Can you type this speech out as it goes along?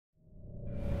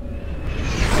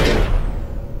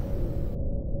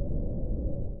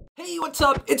what's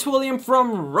up? It's William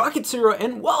from Rocket Zero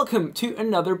and welcome to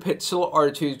another pixel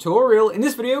art tutorial. In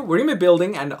this video, we're going to be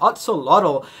building an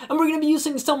axolotl and we're going to be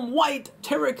using some white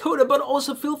terracotta, but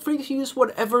also feel free to use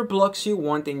whatever blocks you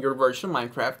want in your version of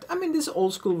Minecraft. I mean this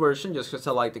old school version just because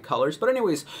I like the colors, but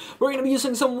anyways, we're going to be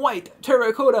using some white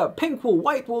terracotta, pink wool,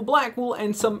 white wool, black wool,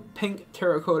 and some pink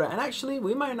terracotta. And actually,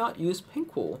 we might not use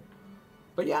pink wool.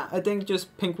 But yeah, I think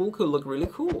just pink wool could look really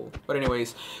cool. But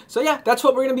anyways, so yeah, that's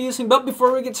what we're going to be using. But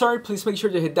before we get started, please make sure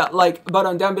to hit that like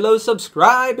button down below.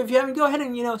 Subscribe if you haven't. Go ahead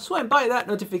and, swing by that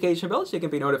notification bell so you can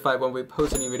be notified when we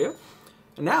post a new video.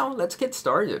 And now, let's get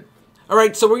started.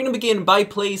 Alright, so we're going to begin by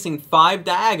placing 5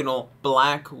 diagonal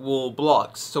black wool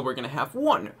blocks. So we're going to have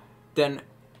 1, then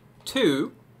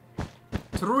 2,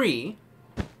 3,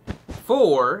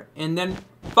 4, and then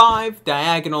 5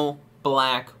 diagonal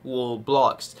black wool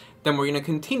blocks. Then we're going to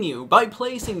continue by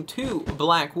placing 2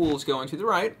 black wools going to the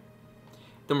right.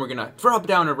 Then we're going to drop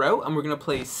down a row and we're going to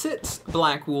place 6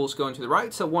 black wools going to the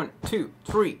right. So 1, 2,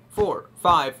 3, 4,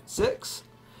 5, 6.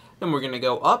 Then we're going to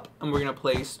go up and we're going to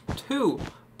place 2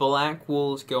 black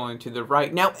wools going to the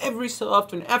right. Now every so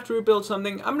often after we build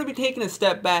something, I'm going to be taking a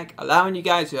step back, allowing you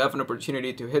guys to have an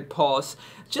opportunity to hit pause,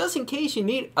 just in case you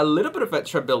need a little bit of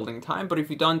extra building time. But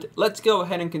if you don't, let's go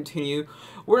ahead and continue.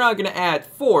 We're now going to add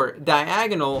 4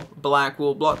 diagonal black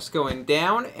wool blocks going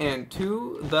down and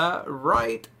to the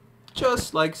right,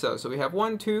 just like so. So we have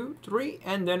 1, 2, 3,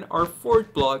 and then our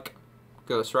 4th block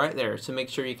goes right there. So make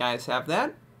sure you guys have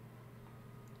that.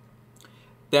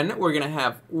 Then we're going to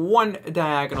have 1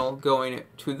 diagonal going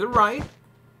to the right.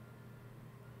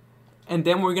 And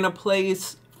then we're going to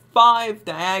place 5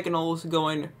 diagonals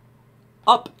going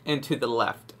up and to the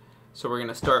left. So we're going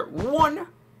to start 1.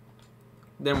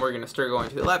 Then we're going to start going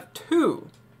to the left. 2,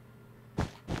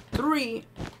 3,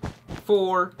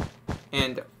 4,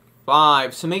 and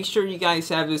 5. So make sure you guys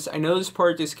have this. I know this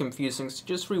part is confusing, so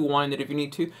just rewind it if you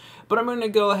need to. But I'm going to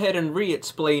go ahead and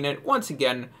re-explain it once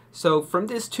again. So from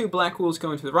this 2 black wools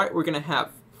going to the right, we're going to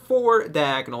have 4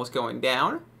 diagonals going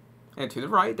down and to the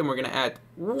right. Then we're going to add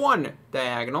 1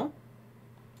 diagonal.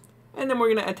 And then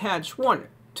we're going to attach 1,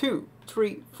 2,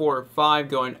 3, 4, 5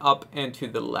 going up and to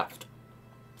the left.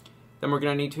 Then we're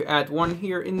going to need to add 1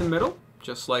 here in the middle,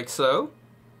 just like so.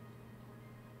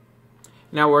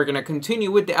 Now we're going to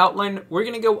continue with the outline. We're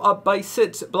going to go up by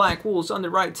 6 black wools on the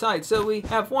right side. So we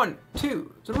have 1,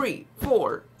 2, 3,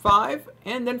 4, 5,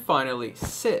 and then finally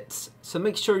 6. So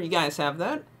make sure you guys have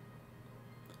that.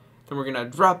 Then we're going to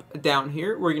drop down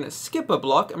here. We're going to skip a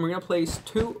block and we're going to place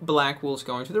 2 black wools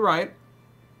going to the right.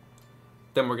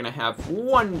 Then we're going to have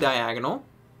 1 diagonal.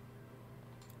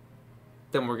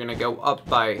 Then we're going to go up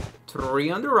by 3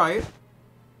 on the right.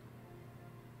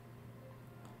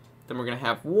 Then we're going to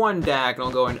have 1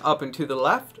 diagonal going up and to the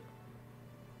left.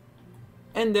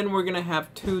 And then we're going to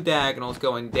have 2 diagonals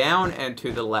going down and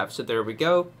to the left. So there we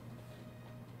go.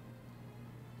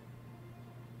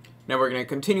 Now we're going to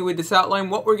continue with this outline.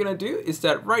 What we're going to do is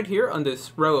that right here on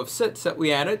this row of 6 that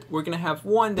we added, we're going to have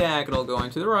 1 diagonal going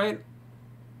to the right.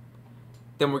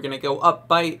 Then we're going to go up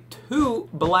by 2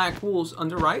 black wools on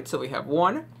the right. So we have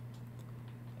 1.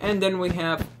 And then we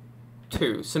have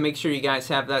 2. So make sure you guys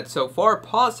have that so far.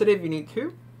 Positive, you need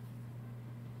 2.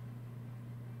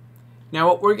 Now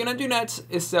what we're going to do next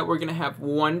is that we're going to have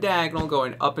 1 diagonal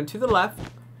going up and to the left.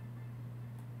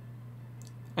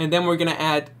 And then we're going to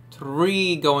add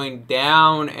 3 going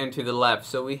down and to the left.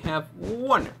 So we have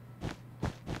 1,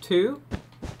 2,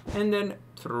 and then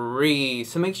 3.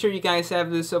 So make sure you guys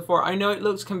have this so far. I know it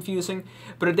looks confusing,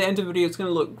 but at the end of the video it's going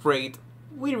to look great.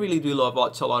 We really do love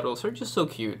axolotls. They're just so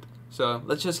cute. So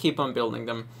let's just keep on building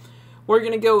them. We're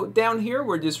going to go down here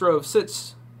where this row of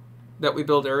 6 that we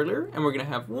built earlier, and we're going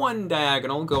to have 1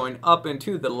 diagonal going up and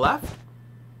to the left.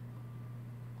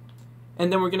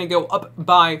 And then we're going to go up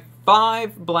by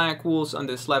 5 black wools on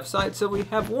this left side. So we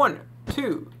have 1,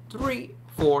 2, 3,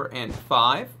 4, and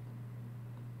 5.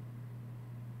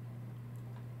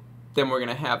 Then we're going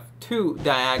to have 2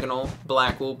 diagonal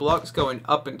black wool blocks going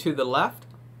up and to the left.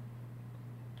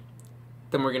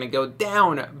 Then we're going to go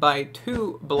down by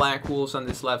 2 black wools on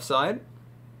this left side.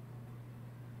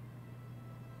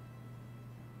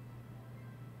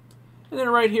 And then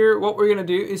right here, what we're going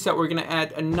to do is that we're going to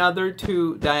add another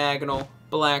 2 diagonal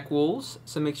black wools.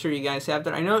 So make sure you guys have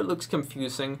that. I know it looks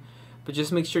confusing, but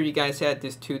just make sure you guys add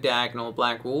these 2 diagonal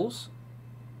black wools.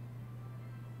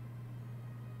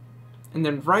 And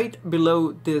then right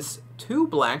below this 2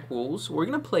 black wools, we're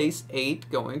going to place 8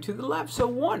 going to the left. So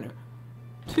 1,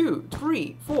 2,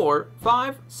 3, 4,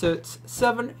 5, 6,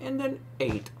 7, and then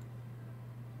 8.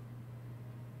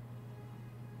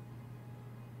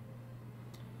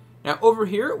 Now over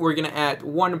here, we're going to add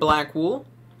 1 black wool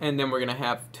And then we're going to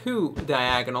have 2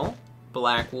 diagonal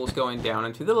black wools going down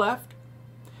and to the left.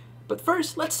 But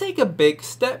first, let's take a big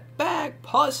step back.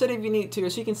 Pause it if you need to.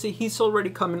 As you can see, he's already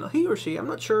coming. He or she, I'm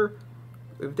not sure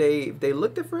if they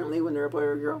look differently when they're a boy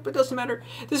or a girl, but it doesn't matter.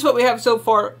 This is what we have so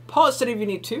far. Pause it if you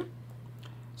need to.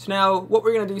 So now, what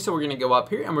we're going to do, so we're going to go up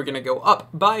here, and we're going to go up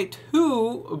by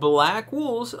 2 black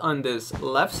wools on this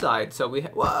left side. So we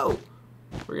have, whoa!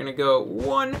 We're going to go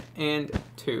 1 and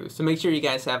 2. So make sure you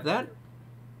guys have that.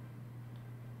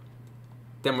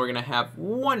 Then we're going to have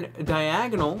 1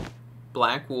 diagonal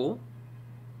black wool.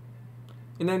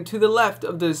 And then to the left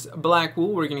of this black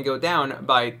wool, we're going to go down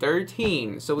by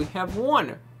 13. So we have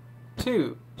 1,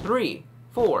 2, 3,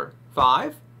 4,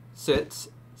 5, 6,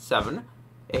 7,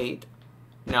 8,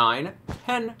 9,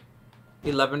 10,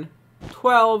 11,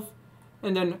 12,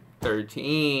 and then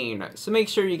 13. So make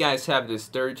sure you guys have this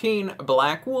 13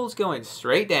 black wools going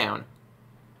straight down.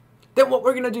 Then what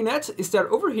we're going to do next is that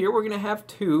over here we're going to have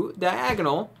 2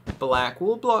 diagonal black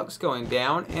wool blocks going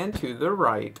down and to the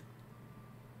right.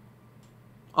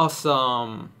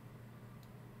 Awesome.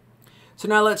 So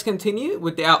now let's continue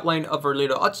with the outline of our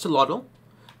little axolotl.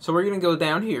 So we're going to go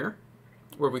down here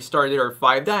where we started our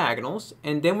 5 diagonals,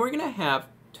 and then we're going to have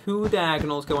 2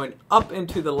 diagonals going up and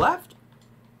to the left,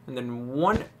 and then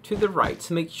 1 to the right.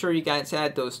 So make sure you guys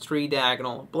add those 3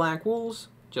 diagonal black wools,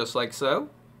 just like so.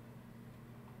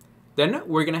 Then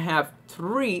we're going to have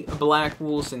 3 black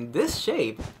wools in this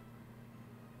shape.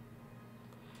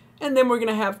 And then we're going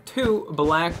to have 2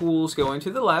 black wools going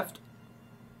to the left.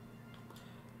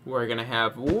 We're going to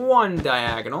have 1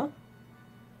 diagonal.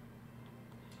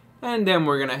 And then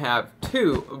we're going to have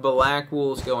 2 black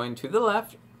wools going to the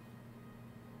left.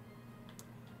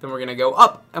 Then we're going to go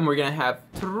up and we're going to have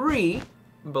 3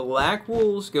 black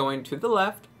wools going to the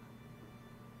left.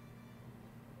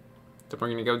 Then we're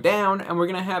going to go down and we're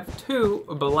going to have 2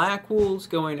 black wools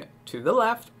going to the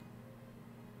left.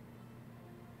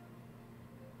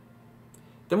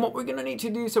 Then what we're going to need to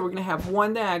do, so we're going to have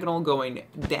 1 diagonal going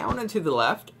down and to the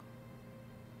left.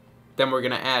 Then we're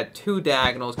going to add 2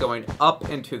 diagonals going up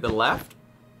and to the left.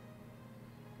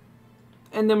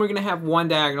 And then we're going to have 1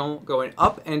 diagonal going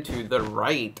up and to the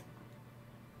right.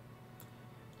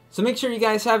 So make sure you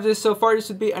guys have this so far. This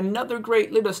would be another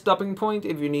great little stopping point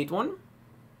if you need one.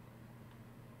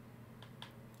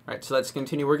 Alright, so let's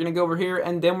continue. We're going to go over here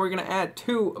and then we're going to add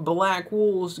 2 black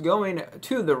wools going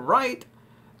to the right.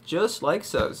 Just like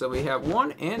so. So we have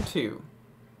 1 and 2.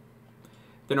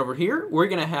 Then over here, we're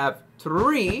going to have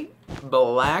 3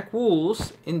 black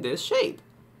wools in this shape.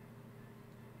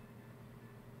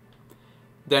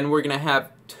 Then we're going to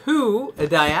have 2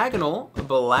 diagonal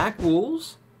black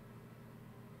wools.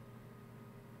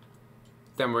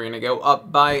 Then we're going to go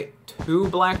up by 2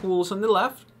 black wools on the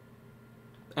left.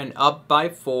 And up by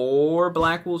 4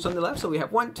 black wools on the left. So we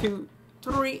have 1, 2,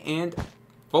 3, and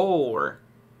 4.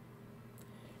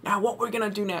 Now what we're going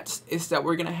to do next is that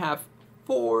we're going to have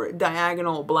 4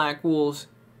 diagonal black wools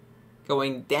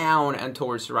going down and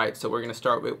towards the right. So we're going to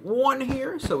start with 1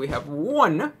 here. So we have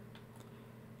 1.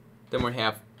 Then we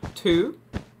have 2,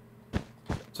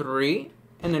 3,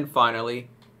 and then finally,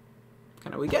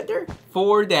 can we get there?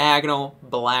 4 diagonal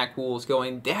black wools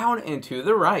going down and to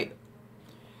the right.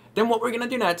 Then what we're going to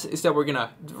do next is that we're going to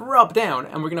drop down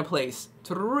and we're going to place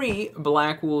 3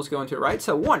 black wools going to the right.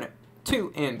 So 1,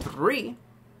 2, and 3.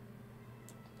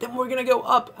 Then we're going to go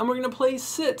up and we're going to place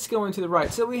 6 going to the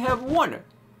right. So we have 1,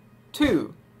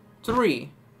 2,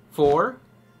 3, 4,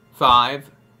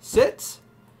 5, 6,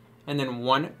 and then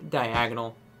 1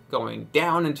 diagonal going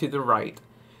down and to the right.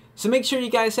 So make sure you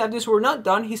guys have this. We're not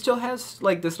done. He still has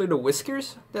like this little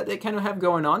whiskers that they kind of have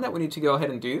going on that we need to go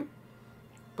ahead and do.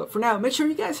 But for now, make sure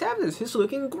you guys have this. It's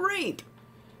looking great.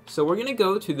 So we're going to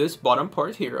go to this bottom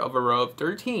part here of a row of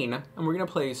 13, and we're going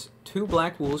to place 2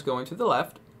 black wools going to the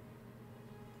left.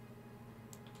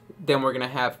 Then we're going to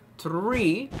have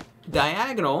 3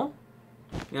 diagonal,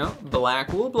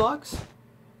 black wool blocks.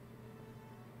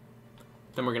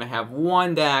 Then we're going to have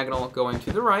 1 diagonal going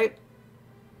to the right.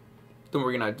 Then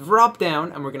we're going to drop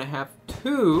down and we're going to have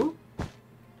 2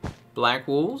 black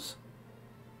wools.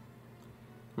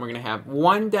 We're going to have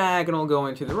 1 diagonal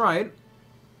going to the right.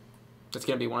 That's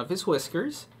going to be one of his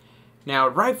whiskers. Now,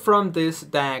 right from this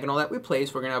diagonal that we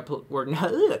placed, we're now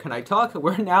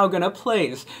going to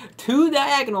place 2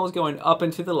 diagonals going up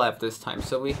and to the left this time.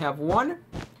 So we have 1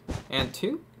 and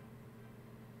 2.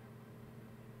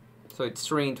 So it's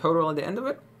 3 in total at the end of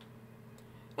it.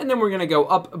 And then we're going to go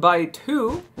up by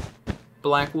 2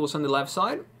 black wools on the left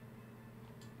side.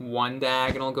 1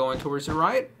 diagonal going towards the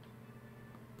right.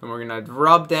 And we're going to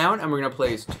drop down and we're going to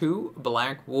place 2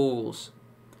 black wools.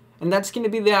 And that's going to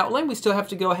be the outline. We still have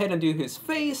to go ahead and do his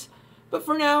face. But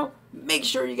for now, make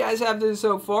sure you guys have this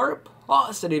so far.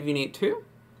 Pause it if you need to.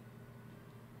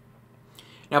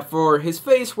 Now for his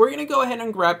face, we're going to go ahead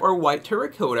and grab our white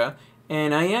terracotta.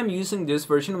 And I am using this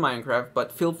version of Minecraft,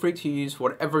 but feel free to use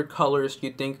whatever colors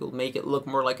you think will make it look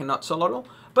more like an axolotl.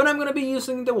 But I'm going to be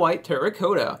using the white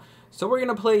terracotta. So we're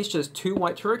going to place just 2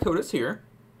 white terracottas here.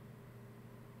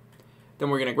 Then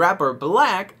we're going to grab our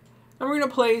black, and we're going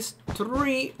to place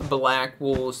 3 black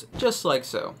wools, just like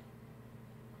so.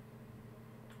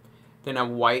 Then a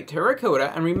white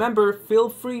terracotta, and remember, feel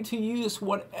free to use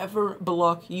whatever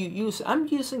block you use. I'm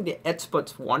using the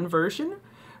Xbox One version,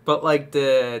 but like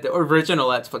the original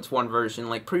Xbox One version,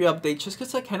 like pre-update, just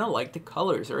because I kind of like the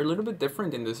colors. They're a little bit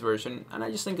different in this version, and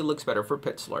I just think it looks better for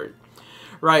pixel art.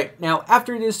 Right, now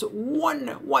after this 1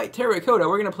 white terracotta,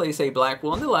 we're going to place a black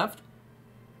wool on the left.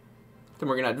 Then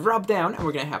we're going to drop down, and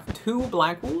we're going to have 2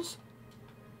 black wools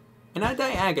and a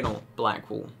diagonal black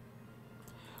wool.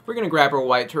 We're going to grab our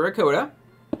white terracotta,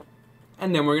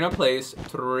 and then we're going to place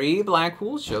 3 black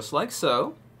wools, just like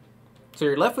so. So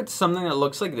you're left with something that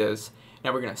looks like this.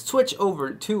 Now we're going to switch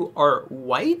over to our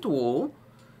white wool,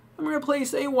 and we're going to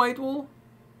place a white wool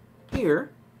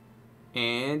here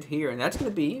and here. And that's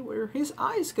going to be where his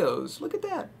eyes goes. Look at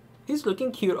that. He's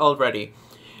looking cute already.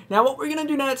 Now what we're going to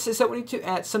do next is that we need to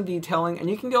add some detailing, and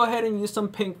you can go ahead and use some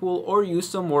pink wool or use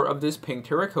some more of this pink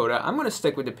terracotta. I'm going to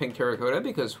stick with the pink terracotta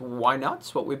because why not?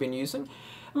 It's what we've been using.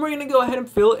 And we're going to go ahead and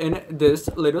fill in this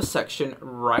little section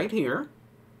right here.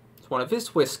 It's one of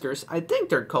his whiskers. I think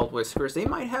they're called whiskers. They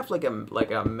might have like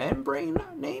a membrane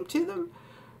name to them.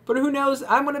 But who knows?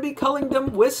 I'm going to be calling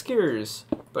them whiskers.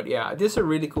 But yeah, these are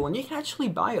really cool. And you can actually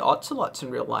buy ocelots in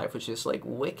real life, which is like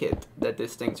wicked that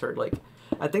these things are like...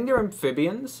 I think they're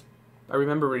amphibians. I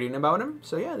remember reading about them.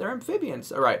 So yeah, they're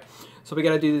amphibians. Alright, so we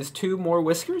gotta do these 2 more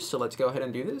whiskers. So let's go ahead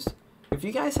and do this. If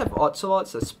you guys have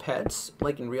ocelots as pets,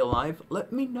 like in real life,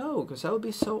 let me know, because that would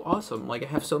be so awesome. Like, I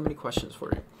have so many questions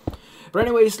for you. But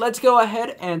anyways, let's go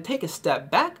ahead and take a step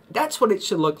back. That's what it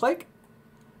should look like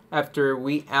after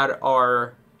we add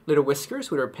our little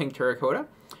whiskers with our pink terracotta.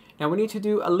 Now we need to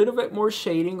do a little bit more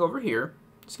shading over here.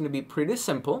 It's going to be pretty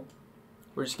simple.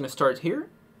 We're just going to start here.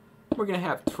 We're going to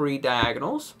have 3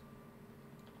 diagonals.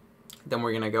 Then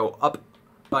we're going to go up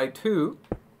by 2.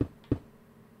 And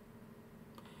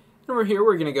over here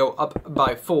we're going to go up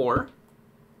by 4.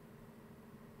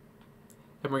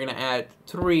 Then we're going to add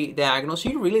 3 diagonals.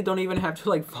 You really don't even have to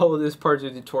like follow this part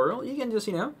of the tutorial. You can just,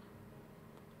 you know,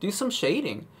 do some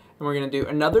shading. And we're going to do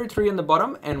another 3 on the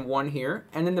bottom and 1 here.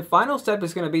 And then the final step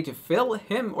is going to be to fill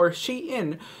him or she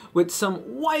in with some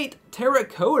white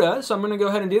terracotta. So I'm going to go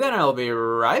ahead and do that, and I'll be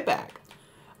right back.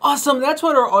 Awesome, that's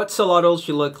what our axolotl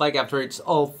should look like after it's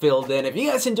all filled in. If you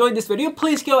guys enjoyed this video,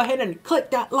 please go ahead and click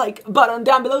that like button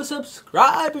down below.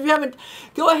 Subscribe if you haven't.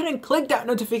 Go ahead and click that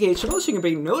notification bell so you can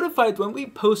be notified when we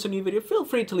post a new video. Feel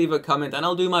free to leave a comment, and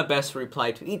I'll do my best to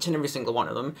reply to each and every single one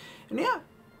of them. And yeah,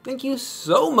 thank you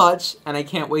so much, and I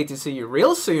can't wait to see you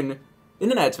real soon in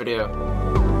the next video.